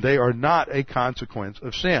 and they are not a consequence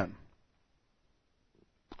of sin.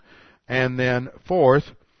 And then fourth,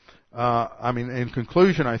 in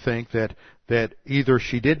conclusion, I think that either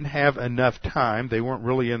she didn't have enough time, they weren't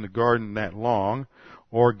really in the garden that long,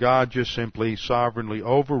 or God just simply sovereignly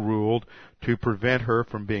overruled to prevent her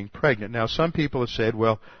from being pregnant. Now, some people have said,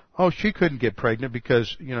 well, she couldn't get pregnant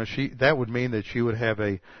because, that would mean that she would have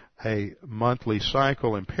a monthly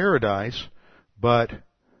cycle in paradise, but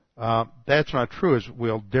that's not true.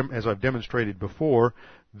 As I've demonstrated before,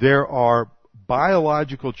 there are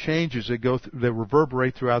biological changes that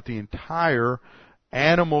reverberate throughout the entire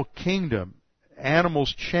animal kingdom.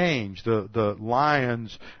 Animals change. The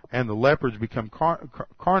lions and the leopards become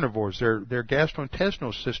carnivores. Their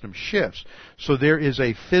gastrointestinal system shifts. So there is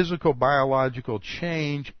a physical biological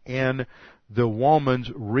change in the woman's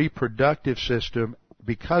reproductive system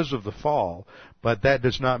because of the fall, but that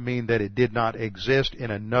does not mean that it did not exist in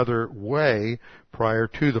another way prior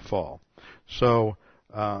to the fall. So,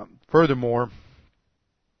 furthermore,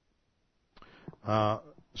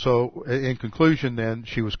 so in conclusion then,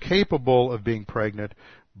 she was capable of being pregnant,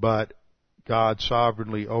 but God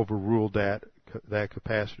sovereignly overruled that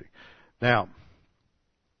capacity. Now,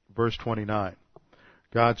 verse 29.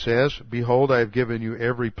 God says, "Behold, I have given you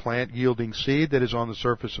every plant yielding seed that is on the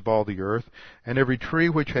surface of all the earth, and every tree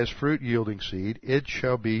which has fruit yielding seed, it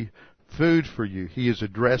shall be food for you." He is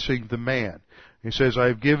addressing the man. He says, "I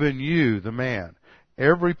have given you, the man,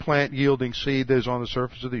 every plant yielding seed that is on the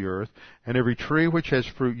surface of the earth, and every tree which has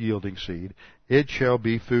fruit yielding seed, it shall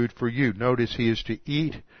be food for you." Notice he is to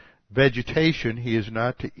eat vegetation, he is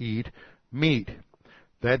not to eat meat.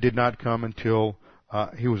 That did not come until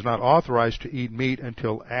he was not authorized to eat meat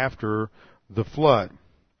until after the flood.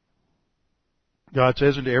 God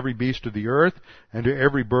says, "Unto every beast of the earth, and to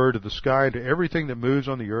every bird of the sky, and to everything that moves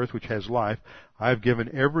on the earth which has life, I have given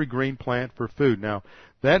every green plant for food." Now,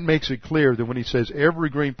 that makes it clear that when he says every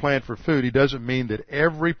green plant for food, he doesn't mean that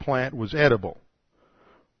every plant was edible.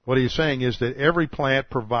 What he's saying is that every plant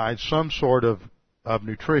provides some sort of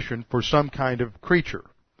nutrition for some kind of creature,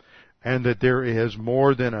 and that there is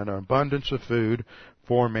more than an abundance of food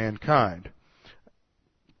for mankind.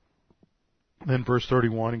 Then verse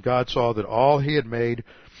 31, "And God saw that all he had made,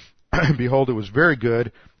 behold, it was very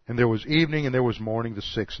good, and there was evening and there was morning the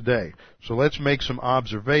 6th day." So let's make some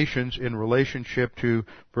observations in relationship to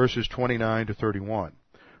verses 29 to 31.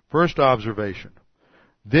 First observation.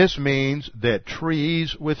 This means that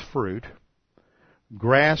trees with fruit,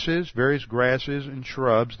 various grasses and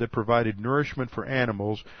shrubs that provided nourishment for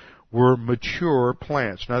animals, were mature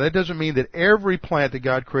plants. Now, that doesn't mean that every plant that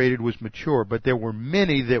God created was mature, but there were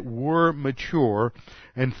many that were mature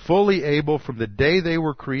and fully able from the day they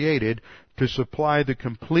were created to supply the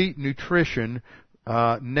complete nutrition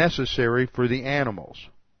necessary for the animals.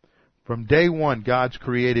 From day one, God's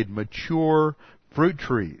created mature fruit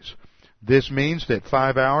trees. This means that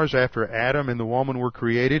 5 hours after Adam and the woman were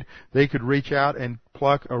created, they could reach out and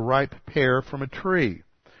pluck a ripe pear from a tree,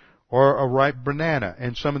 or a ripe banana,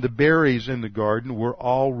 and some of the berries in the garden were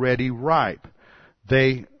already ripe.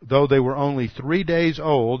 Though they were only 3 days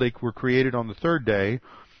old, they were created on the 3rd day,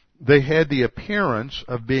 they had the appearance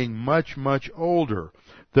of being much, much older.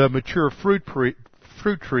 The mature fruit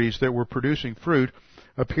trees that were producing fruit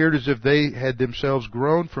appeared as if they had themselves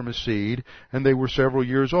grown from a seed, and they were several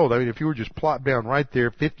years old. I mean, if you were just plopped down right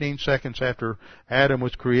there 15 seconds after Adam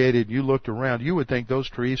was created, you looked around, you would think those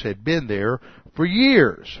trees had been there for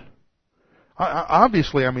years.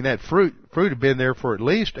 Obviously, that fruit had been there for at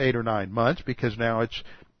least 8 or 9 months, because now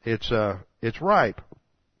it's ripe.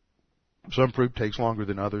 Some fruit takes longer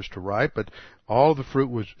than others to ripe, but All of the fruit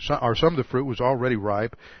was, or some of the fruit was already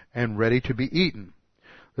ripe and ready to be eaten.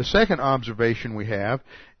 The second observation we have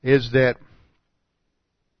is that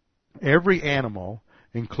every animal,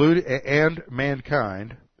 and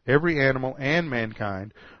mankind, every animal and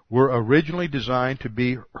mankind were originally designed to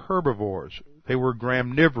be herbivores. They were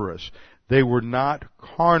gramnivorous. They were not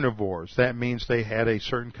carnivores. That means they had a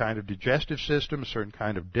certain kind of digestive system, a certain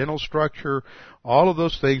kind of dental structure. All of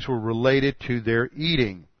those things were related to their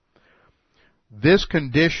eating. This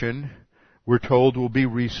condition, we're told, will be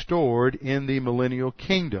restored in the millennial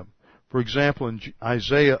kingdom. For example, in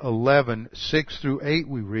Isaiah 11:6-8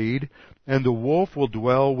 we read, "And the wolf will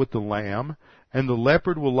dwell with the lamb, and the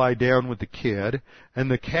leopard will lie down with the kid, and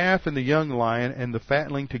the calf and the young lion and the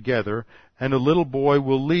fatling together, and a little boy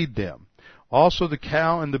will lead them. Also the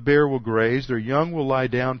cow and the bear will graze, their young will lie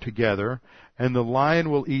down together, and the lion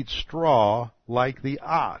will eat straw like the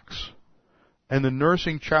ox. And the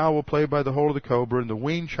nursing child will play by the hole of the cobra, and the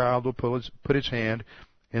weaned child will put its hand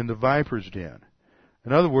in the viper's den."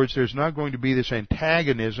 In other words, there's not going to be this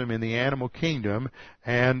antagonism in the animal kingdom,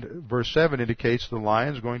 and verse 7 indicates the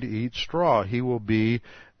lion's going to eat straw. He will be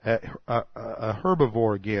a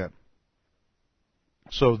herbivore again.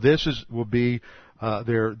 So this will be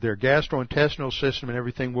their gastrointestinal system and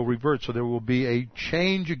everything will revert. So there will be a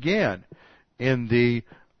change again in the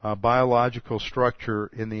biological structure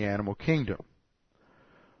in the animal kingdom.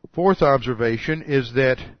 Fourth observation is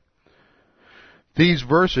that these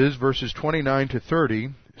verses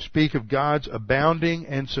 29-30, speak of God's abounding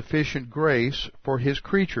and sufficient grace for His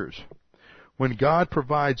creatures. When God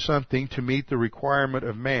provides something to meet the requirement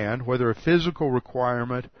of man, whether a physical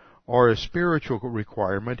requirement or a spiritual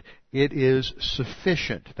requirement, it is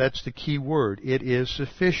sufficient. That's the key word. It is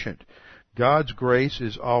sufficient. God's grace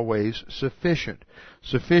is always sufficient.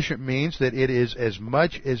 Sufficient means that it is as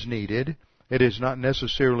much as needed. It is not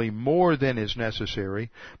necessarily more than is necessary,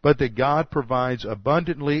 but that God provides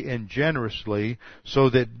abundantly and generously so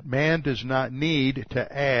that man does not need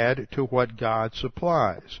to add to what God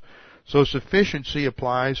supplies. So sufficiency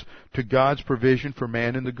applies to God's provision for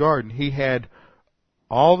man in the garden. He had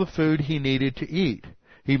all the food he needed to eat.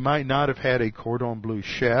 He might not have had a cordon bleu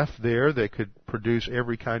chef there that could produce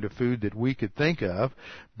every kind of food that we could think of,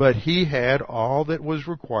 but he had all that was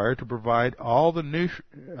required to provide all the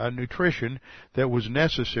nutrition that was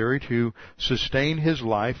necessary to sustain his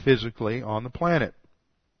life physically on the planet.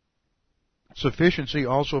 Sufficiency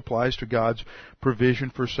also applies to God's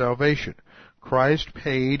provision for salvation. Christ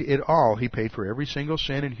paid it all. He paid for every single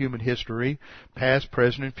sin in human history, past,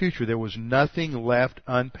 present, and future. There was nothing left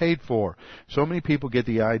unpaid for. So many people get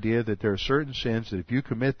the idea that there are certain sins that if you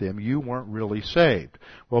commit them, you weren't really saved.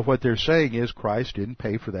 Well, what they're saying is Christ didn't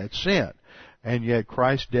pay for that sin. And yet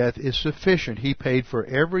Christ's death is sufficient. He paid for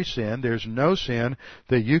every sin. There's no sin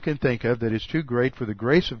that you can think of that is too great for the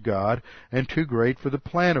grace of God and too great for the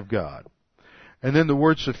plan of God. And then the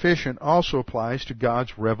word sufficient also applies to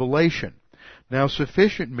God's revelation. Now,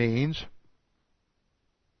 sufficient means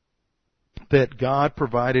that God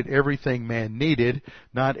provided everything man needed,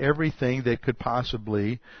 not everything that could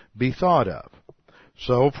possibly be thought of.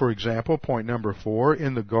 So, for example, point number 4,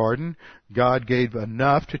 in the garden, God gave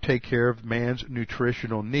enough to take care of man's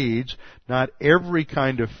nutritional needs, not every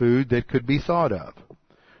kind of food that could be thought of.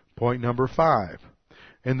 Point number 5.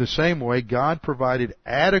 In the same way, God provided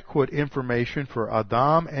adequate information for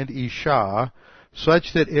Adam and Isha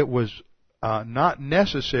such that it was not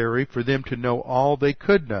necessary for them to know all they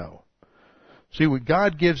could know. See, when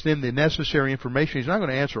God gives them the necessary information, He's not going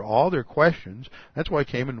to answer all their questions. That's why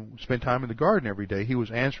He came and spent time in the garden every day. He was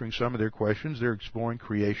answering some of their questions. They're exploring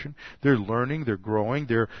creation. They're learning. They're growing.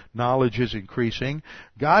 Their knowledge is increasing.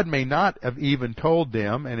 God may not have even told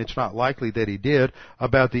them, and it's not likely that He did,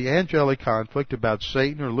 about the angelic conflict, about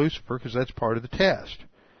Satan or Lucifer, because that's part of the test.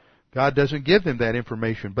 God doesn't give them that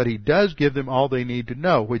information, but He does give them all they need to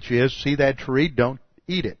know, which is, see that tree, don't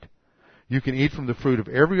eat it. You can eat from the fruit of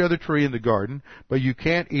every other tree in the garden, but you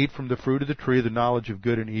can't eat from the fruit of the tree of the knowledge of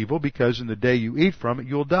good and evil, because in the day you eat from it,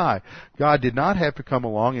 you'll die. God did not have to come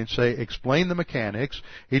along and say, explain the mechanics.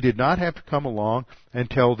 He did not have to come along and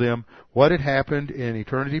tell them what had happened in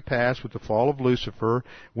eternity past with the fall of Lucifer.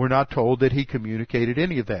 We're not told that He communicated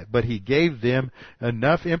any of that, but He gave them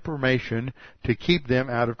enough information to keep them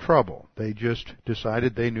out of trouble. They just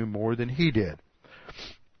decided they knew more than He did.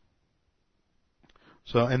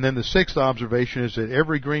 So, and then the sixth observation is that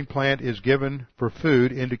every green plant is given for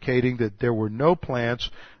food, indicating that there were no plants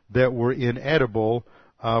that were inedible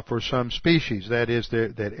for some species. That is,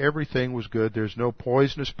 that everything was good. There's no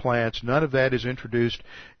poisonous plants. None of that is introduced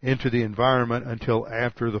into the environment until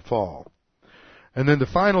after the fall. And then the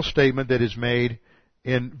final statement that is made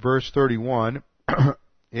in verse 31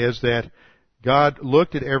 is that God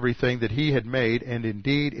looked at everything that He had made, and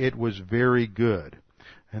indeed it was very good.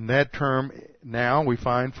 And that term now we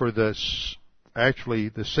find for the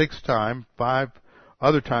sixth time. 5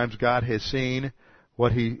 other times God has seen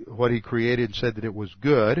what He created and said that it was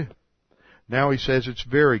good. Now He says it's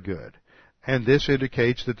very good. And this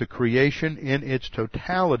indicates that the creation in its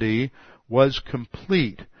totality was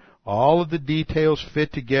complete. All of the details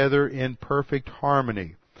fit together in perfect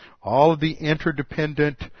harmony. All of the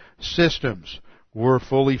interdependent systems were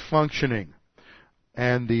fully functioning.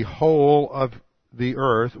 And the whole of the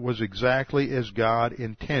earth was exactly as God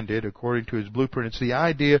intended according to His blueprint. It's the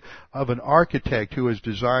idea of an architect who has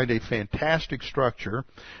designed a fantastic structure,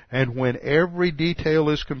 and when every detail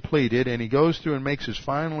is completed and he goes through and makes his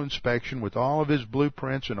final inspection with all of his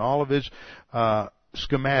blueprints and all of his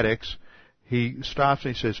schematics, he stops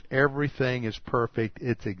and he says, everything is perfect.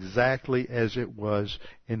 It's exactly as it was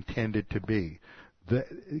intended to be.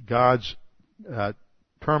 God's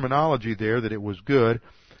terminology there, that it was good,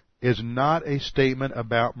 is not a statement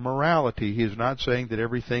about morality. He is not saying that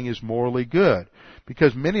everything is morally good,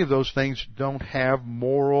 because many of those things don't have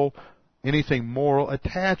anything moral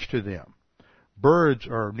attached to them. Birds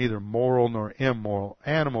are neither moral nor immoral.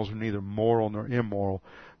 Animals are neither moral nor immoral.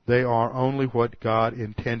 They are only what God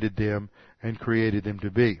intended them and created them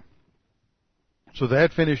to be. So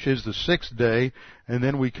that finishes the 6th day, and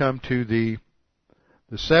then we come to the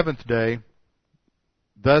 7th day.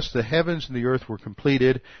 Thus the heavens and the earth were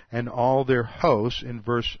completed, and all their hosts, in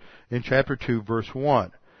chapter 2, verse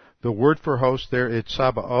 1. The word for host there, it's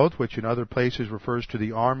Sabaoth, which in other places refers to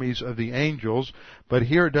the armies of the angels, but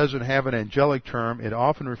here it doesn't have an angelic term. It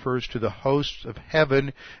often refers to the hosts of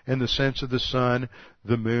heaven in the sense of the sun,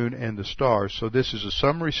 the moon, and the stars. So this is a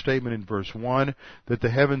summary statement in verse 1 that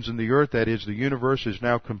the heavens and the earth, that is, the universe, is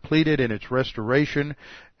now completed in its restoration,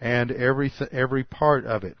 and every part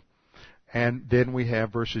of it. And then we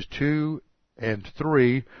have verses 2 and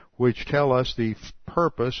 3, which tell us the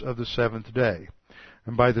purpose of the 7th day.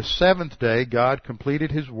 And by the 7th day, God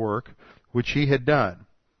completed His work, which He had done.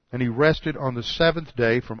 And He rested on the 7th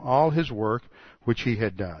day from all His work, which He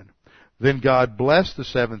had done. Then God blessed the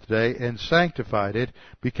 7th day and sanctified it,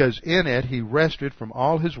 because in it He rested from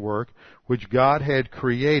all His work, which God had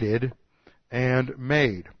created and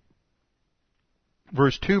made.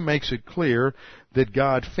 Verse 2 makes it clear that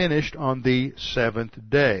God finished on the 7th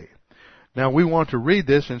day. Now we want to read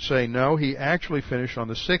this and say, no, He actually finished on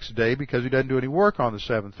the 6th day because He doesn't do any work on the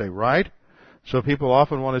 7th day, right? So people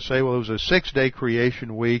often want to say, well, it was a 6-day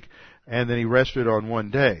creation week and then He rested on one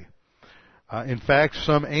day. In fact,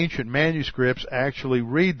 some ancient manuscripts actually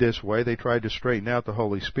read this way. They tried to straighten out the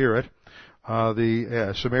Holy Spirit.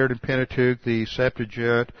 The Samaritan Pentateuch, the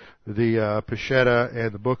Septuagint, the Peshitta,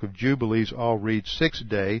 and the Book of Jubilees all read 6th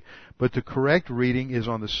day, but the correct reading is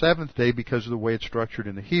on the 7th day because of the way it's structured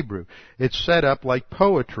in the Hebrew. It's set up like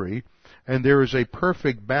poetry, and there is a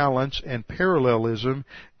perfect balance and parallelism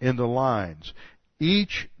in the lines.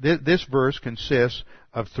 This verse consists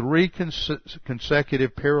of 3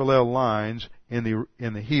 consecutive parallel lines in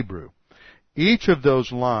the Hebrew. Each of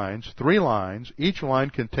those lines, 3 lines, each line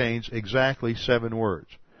contains exactly 7 words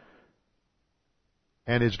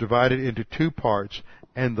and is divided into 2 parts,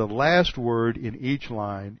 and the last word in each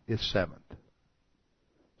line is 7th.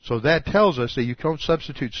 So that tells us that you don't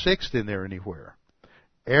substitute 6th in there anywhere.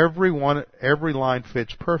 Every line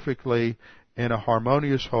fits perfectly in a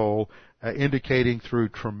harmonious whole, indicating through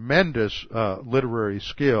tremendous literary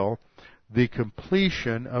skill the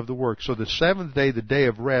completion of the work. So the 7th day, the day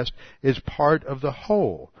of rest, is part of the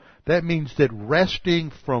whole. That means that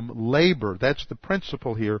resting from labor, that's the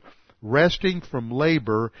principle here, resting from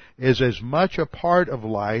labor is as much a part of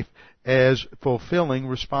life as fulfilling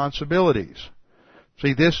responsibilities.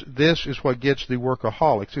 See, this is what gets the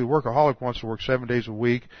workaholic. See, the workaholic wants to work 7 days a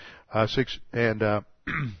week,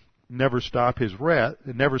 never stop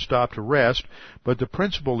to rest, but the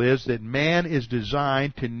principle is that man is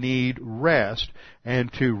designed to need rest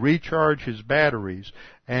and to recharge his batteries.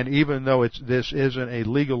 And even though this isn't a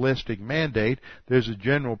legalistic mandate, there's a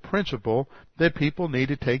general principle that people need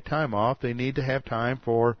to take time off. They need to have time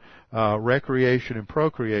for recreation and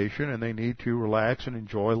procreation, and they need to relax and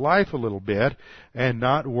enjoy life a little bit and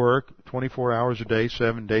not work 24 hours a day,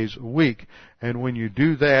 7 days a week. And when you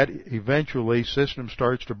do that, eventually system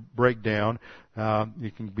starts to break down.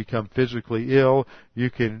 You can become physically ill. You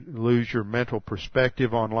can lose your mental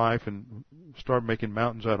perspective on life and start making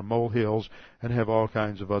mountains out of molehills and have all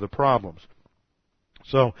kinds of other problems.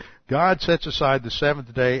 So God sets aside the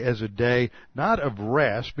 7th day as a day not of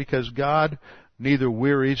rest, because God neither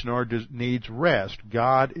wearies nor needs rest.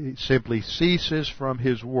 God simply ceases from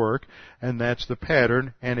His work, and that's the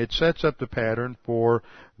pattern, and it sets up the pattern for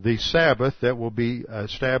the Sabbath that will be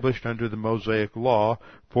established under the Mosaic Law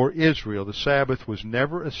for Israel. The Sabbath was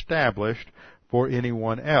never established for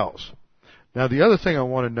anyone else. Now, the other thing I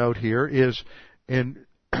want to note here is in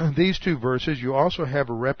these two verses, you also have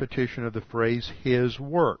a repetition of the phrase, His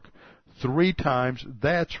work. 3 times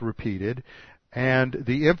that's repeated, and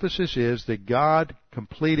the emphasis is that God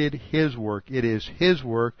completed His work. It is His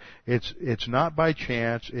work. It's not by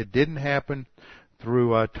chance. It didn't happen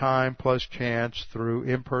through time plus chance, through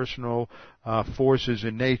impersonal forces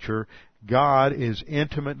in nature. God is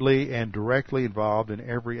intimately and directly involved in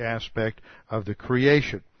every aspect of the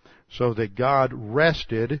creation. So that God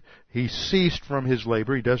rested, He ceased from His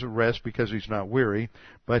labor. He doesn't rest because He's not weary,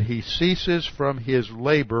 but He ceases from His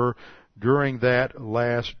labor during that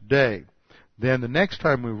last day. Then the next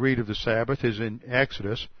time we read of the Sabbath is in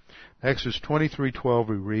Exodus. Exodus 23:12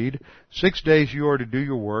 we read, 6 days you are to do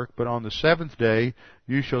your work, but on the 7th day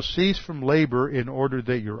you shall cease from labor in order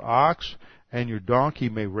that your ox and your donkey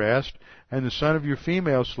may rest, and the son of your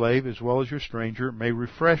female slave as well as your stranger may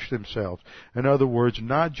refresh themselves. In other words,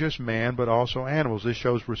 not just man, but also animals. This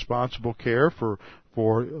shows responsible care for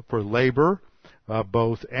labor,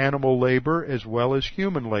 both animal labor as well as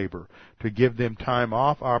human labor, to give them time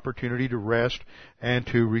off, opportunity to rest, and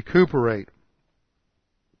to recuperate.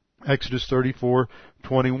 Exodus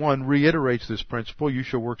 34:21 reiterates this principle. You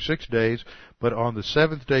shall work 6 days, but on the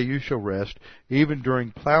 7th day you shall rest. Even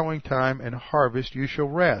during plowing time and harvest you shall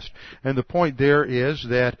rest. And the point there is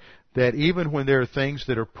that even when there are things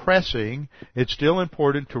that are pressing, it's still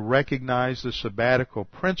important to recognize the sabbatical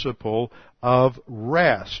principle of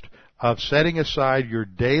rest, of setting aside your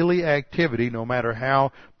daily activity, no matter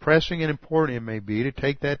how pressing and important it may be, to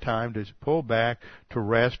take that time to pull back, to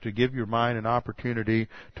rest, to give your mind an opportunity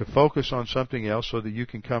to focus on something else so that you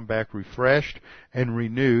can come back refreshed and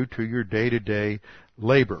renewed to your day-to-day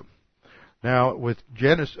labor. Now, with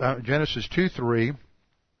Genesis 2:3,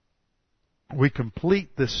 we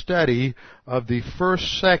complete the study of the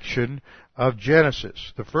first section of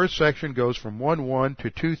Genesis. The first section goes from 1:1 to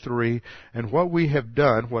 2:3, and what we have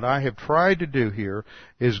done, what I have tried to do here,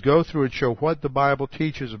 is go through and show what the Bible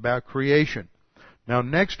teaches about creation. Now,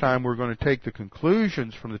 next time we're going to take the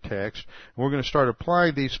conclusions from the text, and we're going to start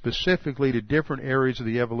applying these specifically to different areas of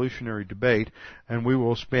the evolutionary debate, and we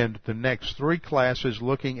will spend the next 3 classes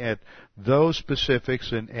looking at those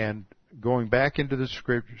specifics and going back into the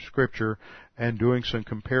Scripture and doing some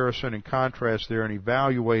comparison and contrast there and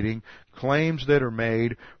evaluating claims that are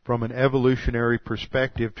made from an evolutionary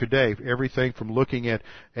perspective today. Everything from looking at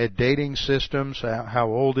dating systems, how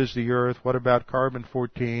old is the Earth, what about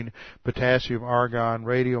carbon-14, potassium, argon,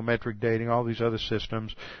 radiometric dating, all these other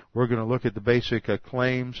systems. We're going to look at the basic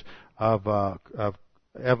claims of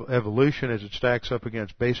evolution as it stacks up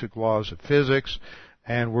against basic laws of physics.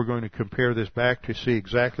 And we're going to compare this back to see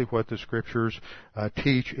exactly what the Scriptures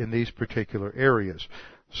teach in these particular areas.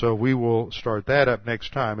 So we will start that up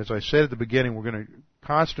next time. As I said at the beginning, we're going to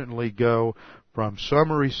constantly go from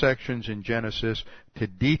summary sections in Genesis to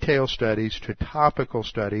detailed studies to topical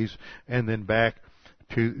studies and then back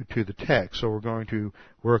to the text. So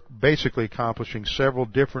we're basically accomplishing several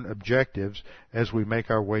different objectives as we make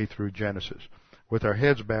our way through Genesis, with our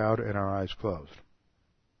heads bowed and our eyes closed.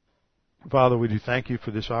 Father, we do thank you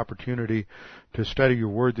for this opportunity to study your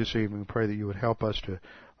word this evening. We pray that you would help us to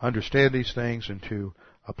understand these things and to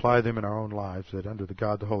apply them in our own lives, that under the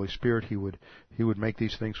God, the Holy Spirit, He would make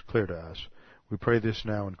these things clear to us. We pray this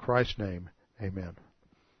now in Christ's name. Amen.